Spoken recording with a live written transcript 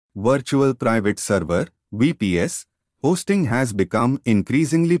Virtual Private Server (VPS) hosting has become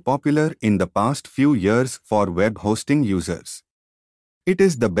increasingly popular in the past few years for web hosting users. It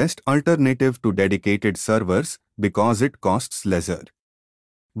is the best alternative to dedicated servers because it costs lesser.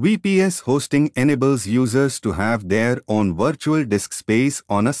 VPS hosting enables users to have their own virtual disk space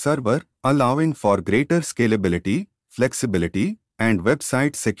on a server, allowing for greater scalability, flexibility, and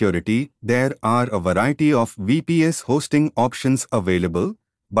website security. There are a variety of VPS hosting options available,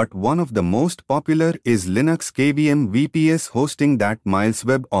 but one of the most popular is Linux KVM VPS hosting that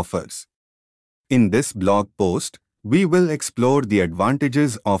MilesWeb offers. In this blog post, we will explore the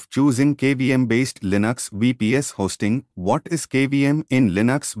advantages of choosing KVM-based Linux VPS hosting. What is KVM in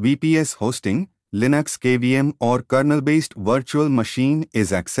Linux VPS hosting? Linux KVM or kernel-based virtual machine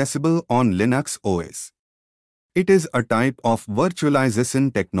is accessible on Linux OS. It is a type of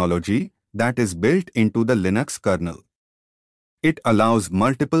virtualization technology that is built into the Linux kernel. It allows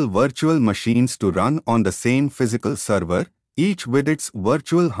multiple virtual machines to run on the same physical server, each with its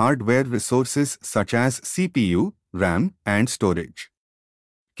virtual hardware resources such as CPU, RAM, and storage.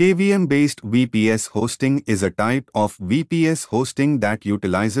 KVM-based VPS hosting is a type of VPS hosting that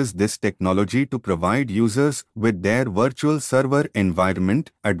utilizes this technology to provide users with their virtual server environment.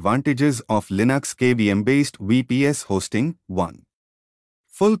 Advantages of Linux KVM-based VPS hosting. 1.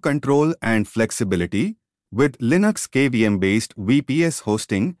 Full control and flexibility. With Linux KVM-based VPS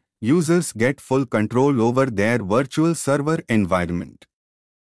hosting, users get full control over their virtual server environment.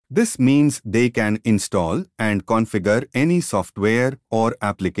 This means they can install and configure any software or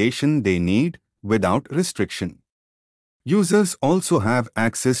application they need without restriction. Users also have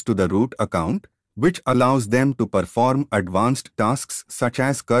access to the root account, which allows them to perform advanced tasks such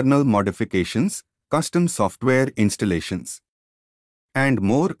as kernel modifications, custom software installations, and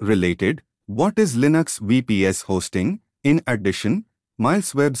more. Related. What is Linux VPS hosting? In addition,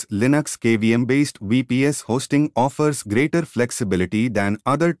 MilesWeb's Linux KVM-based VPS hosting offers greater flexibility than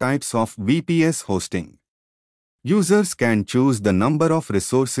other types of VPS hosting. Users can choose the number of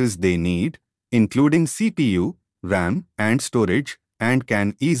resources they need, including CPU, RAM, and storage, and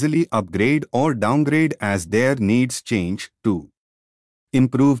can easily upgrade or downgrade as their needs change. 2.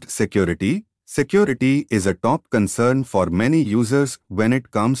 Improved security. Security is a top concern for many users when it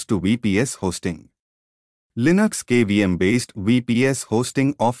comes to VPS hosting. Linux KVM-based VPS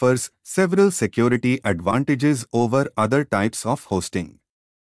hosting offers several security advantages over other types of hosting.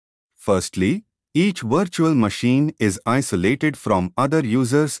 Firstly, each virtual machine is isolated from other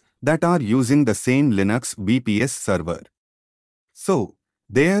users that are using the same Linux VPS server. So,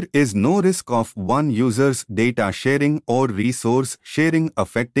 there is no risk of one user's data sharing or resource sharing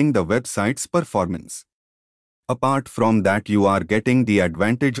affecting the website's performance. Apart from that, you are getting the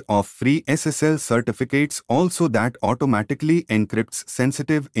advantage of free SSL certificates also that automatically encrypts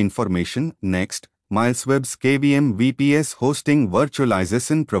sensitive information. Next, MilesWeb's KVM VPS hosting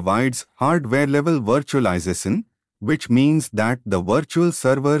virtualization provides hardware-level virtualization, which means that the virtual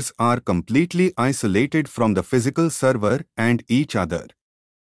servers are completely isolated from the physical server and each other.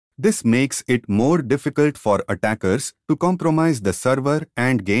 This makes it more difficult for attackers to compromise the server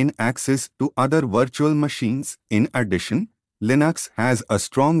and gain access to other virtual machines. In addition, Linux has a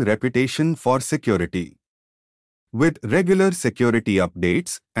strong reputation for security, with regular security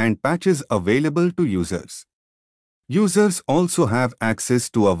updates and patches available to users. Users also have access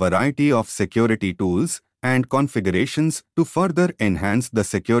to a variety of security tools and configurations to further enhance the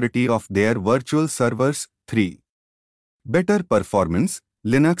security of their virtual servers. 3. Better performance.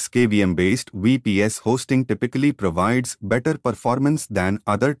 Linux KVM-based VPS hosting typically provides better performance than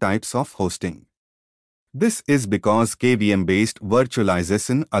other types of hosting. This is because KVM-based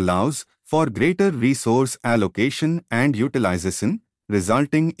virtualization allows for greater resource allocation and utilization,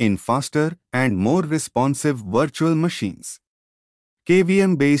 resulting in faster and more responsive virtual machines.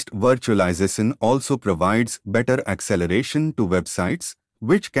 KVM-based virtualization also provides better acceleration to websites,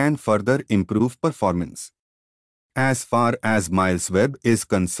 which can further improve performance. As far as MilesWeb is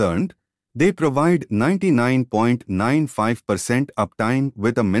concerned, they provide 99.95% uptime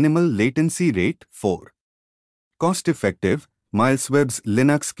with a minimal latency rate. 4. Cost-effective. MilesWeb's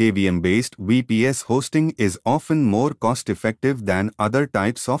Linux KVM-based VPS hosting is often more cost-effective than other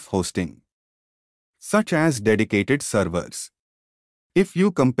types of hosting, such as dedicated servers. If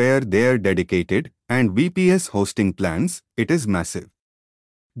you compare their dedicated and VPS hosting plans, it is massive.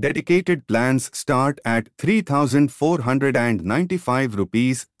 Dedicated plans start at 3,495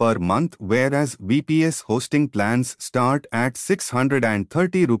 rupees per month, whereas VPS hosting plans start at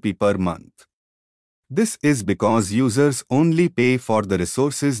 630 rupee per month. This is because users only pay for the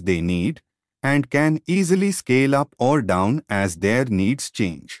resources they need, and can easily scale up or down as their needs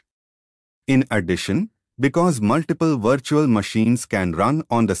change. In addition, because multiple virtual machines can run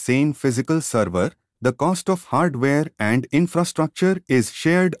on the same physical server, the cost of hardware and infrastructure is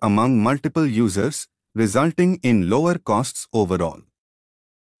shared among multiple users, resulting in lower costs overall.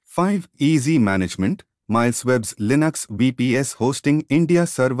 5. Easy management. Milesweb's Linux VPS hosting India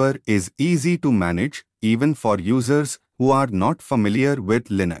server is easy to manage even for users who are not familiar with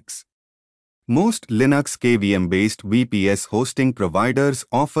Linux. Most Linux KVM-based VPS hosting providers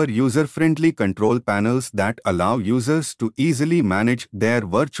offer user-friendly control panels that allow users to easily manage their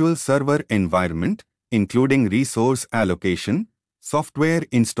virtual server environment, including resource allocation, software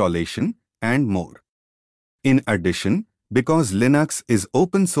installation, and more. In addition, because Linux is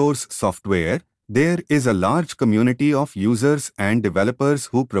open-source software, there is a large community of users and developers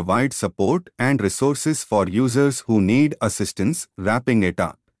who provide support and resources for users who need assistance wrapping it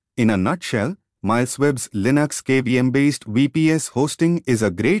up. In a nutshell, Milesweb's Linux KVM-based VPS hosting is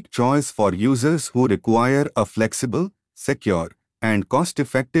a great choice for users who require a flexible, secure, and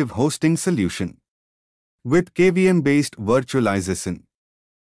cost-effective hosting solution. With KVM-based virtualization,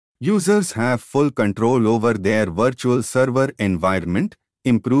 users have full control over their virtual server environment,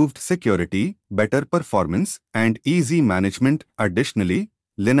 improved security, better performance, and easy management. Additionally,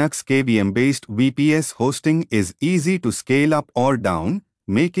 Linux KVM-based VPS hosting is easy to scale up or down,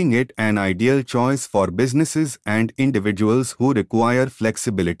 making it an ideal choice for businesses and individuals who require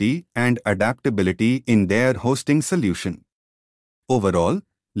flexibility and adaptability in their hosting solution. Overall,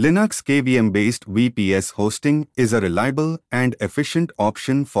 Linux KVM-based VPS hosting is a reliable and efficient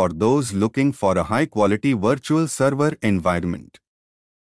option for those looking for a high-quality virtual server environment.